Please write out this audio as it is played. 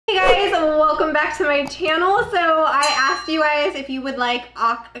guys, welcome back to my channel. So I asked you guys if you would like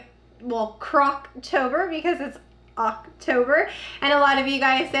Crocktober because it's October, and a lot of you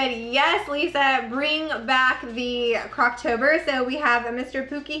guys said yes, Lisa, bring back the Crocktober. So we have Mr.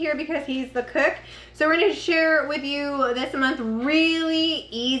 Pookie here because he's the cook. So we're going to share with you this month really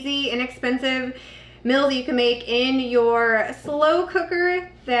easy, inexpensive meals that you can make in your slow cooker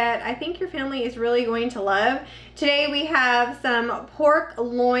that I think your family is really going to love. Today we have some pork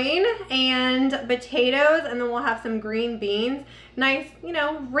loin and potatoes, and then we'll have some green beans. Nice, you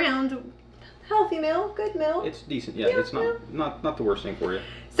know, round, healthy meal, good meal. It's decent, yeah. It's not the worst thing for you.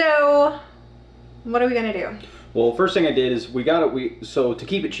 So, what are we gonna do? Well, first thing I did is so to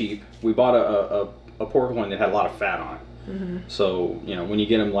keep it cheap, we bought a pork loin that had a lot of fat on it. Mm-hmm. So, you know, when you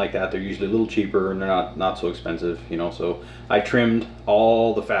get them like that, they're usually a little cheaper and they're not so expensive, you know. So I trimmed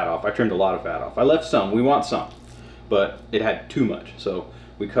all the fat off. I trimmed a lot of fat off. I left some. We want some, but it had too much. So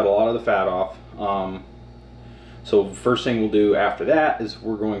we cut a lot of the fat off. So first thing we'll do after that is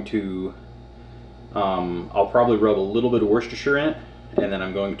we're going to, I'll probably rub a little bit of Worcestershire in it, and then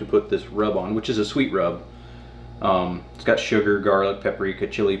I'm going to put this rub on, which is a sweet rub. It's got sugar, garlic, paprika,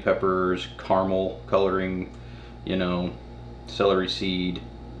 chili peppers, caramel coloring, you know, celery seed,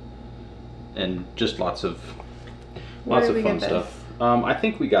 and just lots of fun stuff. I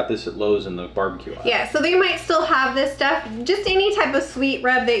think we got this at Lowe's in the barbecue aisle. Yeah, so they might still have this stuff. Just any type of sweet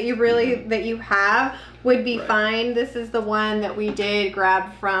rub that you really that you have would be fine. This is the one that we did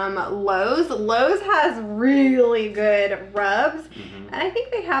grab from Lowe's. Lowe's has really good rubs, and I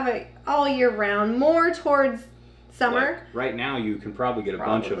think they have it all year round, more towards summer. Like right now you can probably get a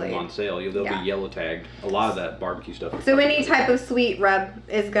bunch of them on sale. They'll be yellow tagged. A lot of that barbecue stuff. So any type of sweet rub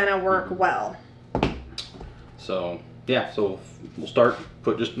is gonna work well. So yeah, so we'll start,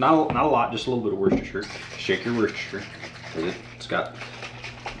 put just not a lot, just a little bit of Worcestershire. Shake your Worcestershire, because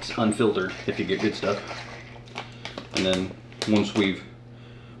it's unfiltered if you get good stuff. And then once we've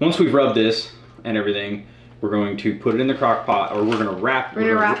rubbed this and everything, we're going to put it in the crock pot, or we're going to wrap it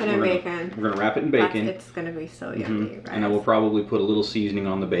in bacon. We're going to wrap it in bacon. It's going to be so yummy, you guys. And I will probably put a little seasoning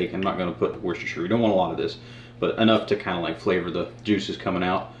on the bacon. I'm not going to put Worcestershire. We don't want a lot of this, but enough to kind of like flavor the juices coming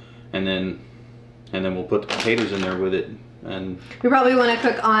out. And then we'll put the potatoes in there with it. And we probably want to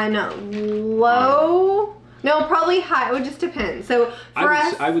cook on low. No, probably high. It would just depend. So for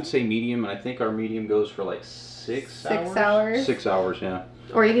us, I would say medium, and I think our medium goes for like 6 hours. 6 hours? 6 hours, yeah.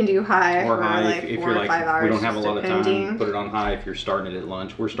 Or you can do high. Or high like if 4 you're or like 5 hours. we don't have a lot of time. Depending. Put it on high if you're starting it at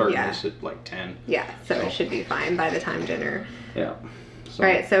lunch. We're starting this at like 10. Yeah, so it should be fine by the time dinner. Yeah. So, all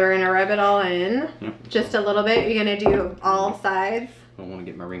right, so we're gonna rub it all in, just a little bit. You're gonna do all sides. I don't want to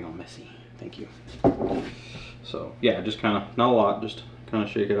get my ring all messy. Thank you. So yeah, just kind of, not a lot, just kind of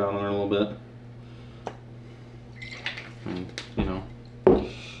shake it out on there a little bit. And, you know,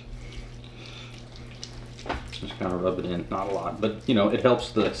 just kind of rub it in, not a lot, but you know, it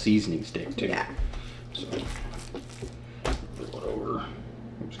helps the seasoning stick too. Yeah. So, put it over.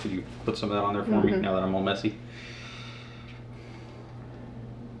 Oops, could you put some of that on there for me now that I'm all messy?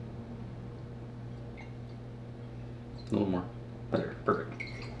 A little more. There, perfect.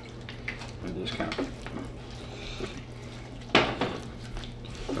 And just kind of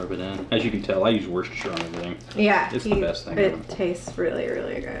rub it in. As you can tell, I use Worcestershire on everything. Yeah, it's the best thing. It tastes really,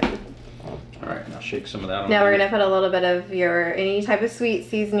 really good. All right, now shake some of that on. Now we're gonna put a little bit of any type of sweet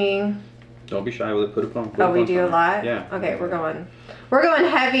seasoning. Don't be shy with it. Put it on. Oh, we do a lot. Yeah. Okay, we're going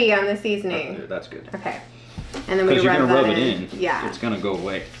heavy on the seasoning. That's good. Okay, and then we you're gonna rub it in. Yeah. It's gonna go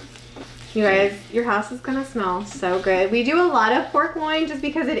away. You guys, your house is gonna smell so good. We do a lot of pork loin just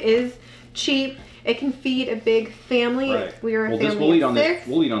because it is cheap. It can feed a big family. Right. We are a family of 6.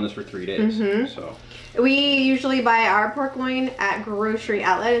 We'll eat on this for 3 days. So we usually buy our pork loin at Grocery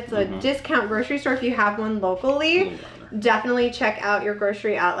Outlet. It's a discount grocery store. If you have one locally, definitely check out your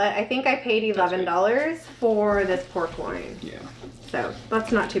Grocery Outlet. I think I paid $11 for this pork loin. Yeah. So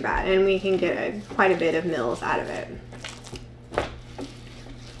that's not too bad, and we can get quite a bit of meals out of it.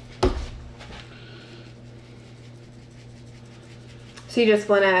 So you just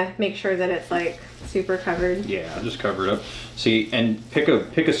want to make sure that it's like super covered. Yeah, just cover it up. See, and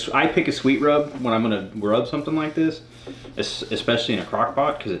I pick a sweet rub when I'm gonna rub something like this, especially in a crock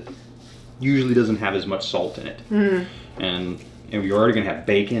pot, because it usually doesn't have as much salt in it. And you're already gonna have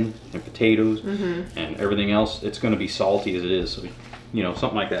bacon and potatoes and everything else. It's gonna be salty as it is. So, you know,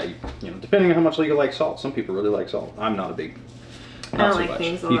 something like that. You know, depending on how much you like salt. Some people really like salt. I'm not a big. Not so much.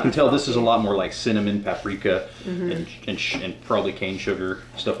 You can tell this is a lot more like cinnamon, paprika, and probably cane sugar,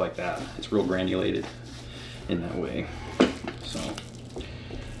 stuff like that. It's real granulated in that way. So,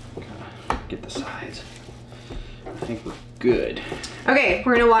 get the sides. I think we're good. Okay,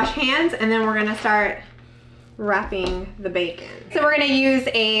 we're gonna wash hands and then we're gonna start wrapping the bacon. So we're gonna use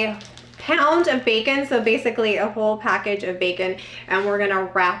a pound of bacon, so basically a whole package of bacon, and we're gonna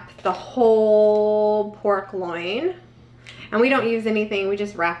wrap the whole pork loin. And we don't use anything, we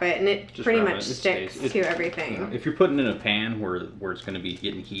just wrap it, and it just pretty much sticks to everything. You know, if you're putting it in a pan where it's going to be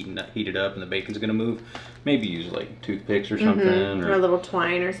getting heated up and the bacon's going to move, maybe use like toothpicks or something. Or a little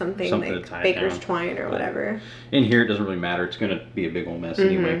twine or something like baker's twine or whatever. In here, it doesn't really matter. It's going to be a big old mess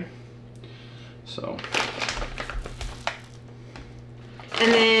anyway. So.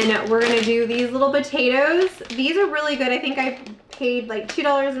 And then we're going to do these little potatoes. These are really good. I think I paid like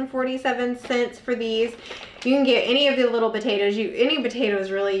 $2.47 for these. You can get any of the little potatoes, any potatoes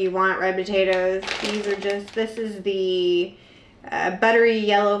really you want, red potatoes. These are just, this is the buttery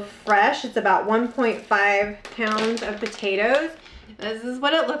yellow fresh. It's about 1.5 pounds of potatoes. This is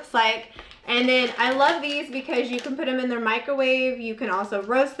what it looks like. And then I love these because you can put them in their microwave. You can also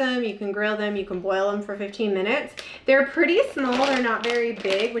roast them, you can grill them, you can boil them for 15 minutes. They're pretty small, they're not very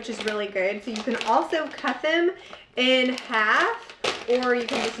big, which is really good. So you can also cut them in half, or you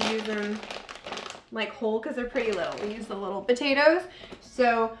can just use them like whole because they're pretty little. We use the little potatoes.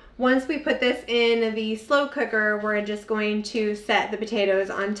 So once we put this in the slow cooker, we're just going to set the potatoes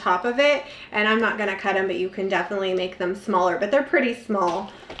on top of it. And I'm not gonna cut them, but you can definitely make them smaller, but they're pretty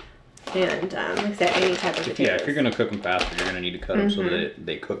small. And like I said, any type of potatoes. Yeah, if you're gonna cook them faster, you're gonna need to cut them so that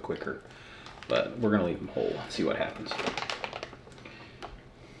they cook quicker. But we're gonna leave them whole, see what happens.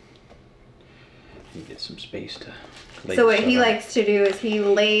 You get some space to lay. So what he likes to do is he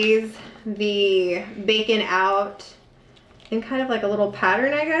lays the bacon out in kind of like a little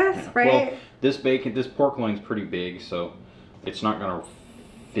pattern, I guess, right? Well, this pork loin's pretty big, so it's not gonna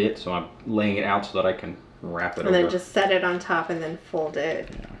fit. So I'm laying it out so that I can wrap it over. And then just set it on top and then fold it,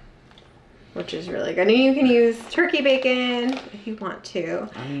 which is really good. And you can use turkey bacon if you want to.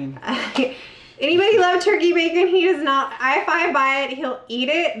 I mean, anybody love turkey bacon? He does not. If I buy it, he'll eat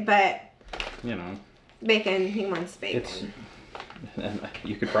it, but you know, bacon, he wants bacon. And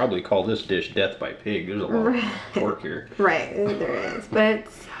you could probably call this dish death by pig. There's a lot of pork here. Right, there is, but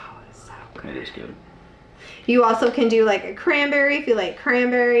it's so good. It is good. You also can do like a cranberry if you like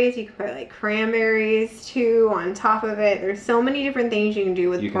cranberries. You can put like cranberries too on top of it. There's so many different things you can do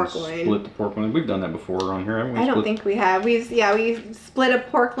with pork loin. You can split the pork loin. We've done that before on here, haven't we? I don't think we have. We split a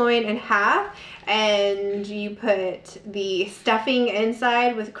pork loin in half, and you put the stuffing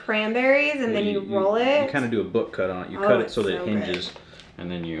inside with cranberries, and then you roll it. You kind of do a book cut on it. You cut it so that it hinges, and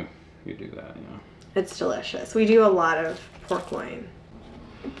then you do that. You know. It's delicious. We do a lot of pork loin.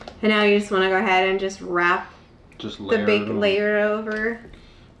 And now you just want to go ahead and just wrap the bacon layer over.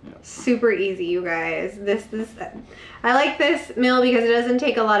 Yep. Super easy, you guys. I like this meal because it doesn't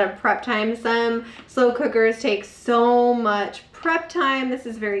take a lot of prep time. Some slow cookers take so much prep time. This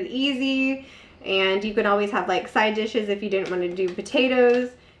is very easy, and you can always have like side dishes if you didn't want to do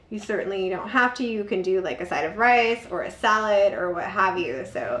potatoes. You certainly don't have to. You can do like a side of rice or a salad or what have you.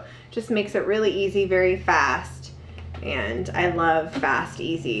 So just makes it really easy, very fast. And I love fast,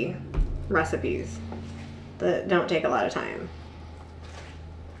 easy recipes that don't take a lot of time.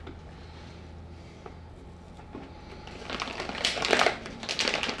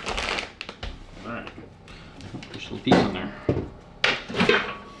 All right, push a little piece in there.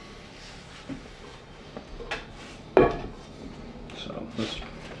 So this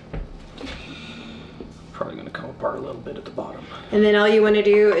probably going to come apart a little bit at the bottom. And then all you want to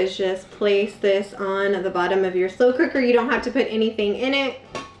do is just place this on the bottom of your slow cooker. You don't have to put anything in it.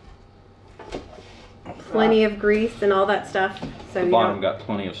 Plenty of grease and all that stuff. So the bottom got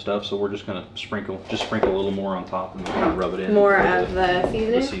plenty of stuff, so we're just gonna sprinkle a little more on top and kind of rub it in. More of the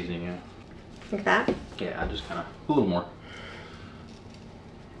seasoning? The seasoning, yeah. Like that? Yeah, just kind of a little more.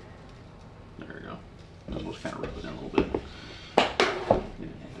 There we go. And we'll just kind of rub it in a little bit. Get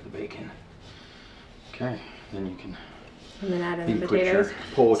it into the bacon. Okay, then you can. And then add in the potatoes.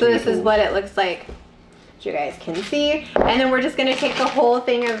 So this is what it looks like, as you guys can see. And then we're just gonna take the whole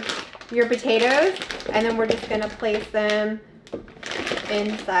thing of your potatoes, and then we're just gonna place them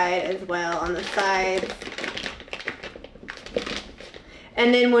inside as well on the sides.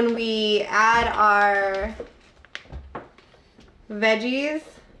 And then when we add our veggies,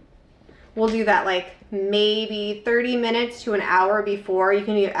 we'll do that like maybe 30 minutes to an hour before. You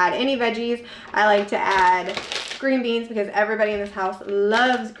can add any veggies. I like to add green beans because everybody in this house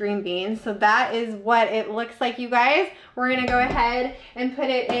loves green beans. So that is what it looks like, you guys. We're gonna go ahead and put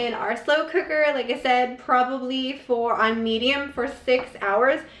it in our slow cooker, like I said, probably on medium for 6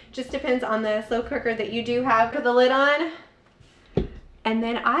 hours. Just depends on the slow cooker that you do have. Put the lid on, and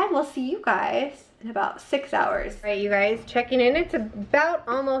then I will see you guys in about 6 hours. All right, you guys, checking in. It's about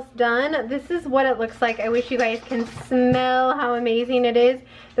almost done. This is what it looks like. I wish you guys can smell how amazing it is.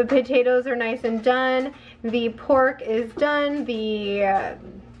 The potatoes are nice and done. The pork is done. The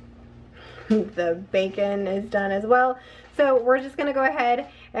bacon is done as well. So we're just gonna go ahead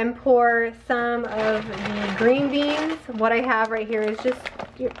and pour some of the green beans. What I have right here is just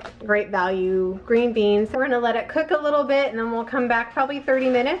great value green beans. We're gonna let it cook a little bit and then we'll come back probably 30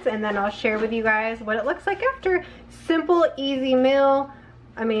 minutes and then I'll share with you guys what it looks like after. Simple, easy meal.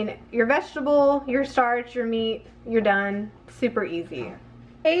 I mean, your vegetable, your starch, your meat, you're done. Super easy.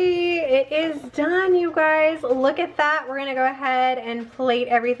 Hey, it is done, you guys. Look at that. We're gonna go ahead and plate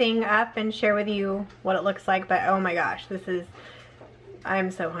everything up and share with you what it looks like, but oh my gosh,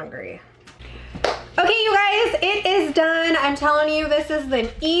 I'm so hungry. Okay, you guys, it is done. I'm telling you, this is an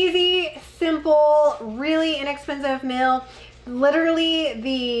easy, simple, really inexpensive meal. Literally,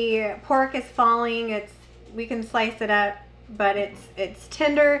 the pork is falling. We can slice it up, but it's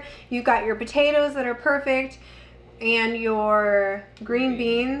tender. You got your potatoes that are perfect and your green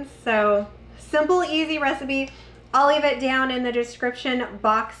beans. So simple, easy recipe. I'll leave it down in the description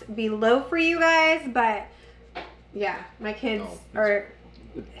box below for you guys, but yeah, my kids are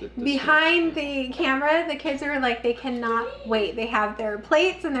behind the camera. The kids are like, they cannot wait. They have their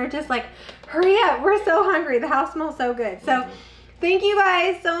plates and they're just like, hurry up, we're so hungry. The house smells so good. So thank you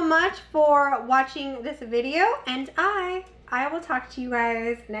guys so much for watching this video, and I will talk to you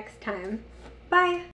guys next time. Bye.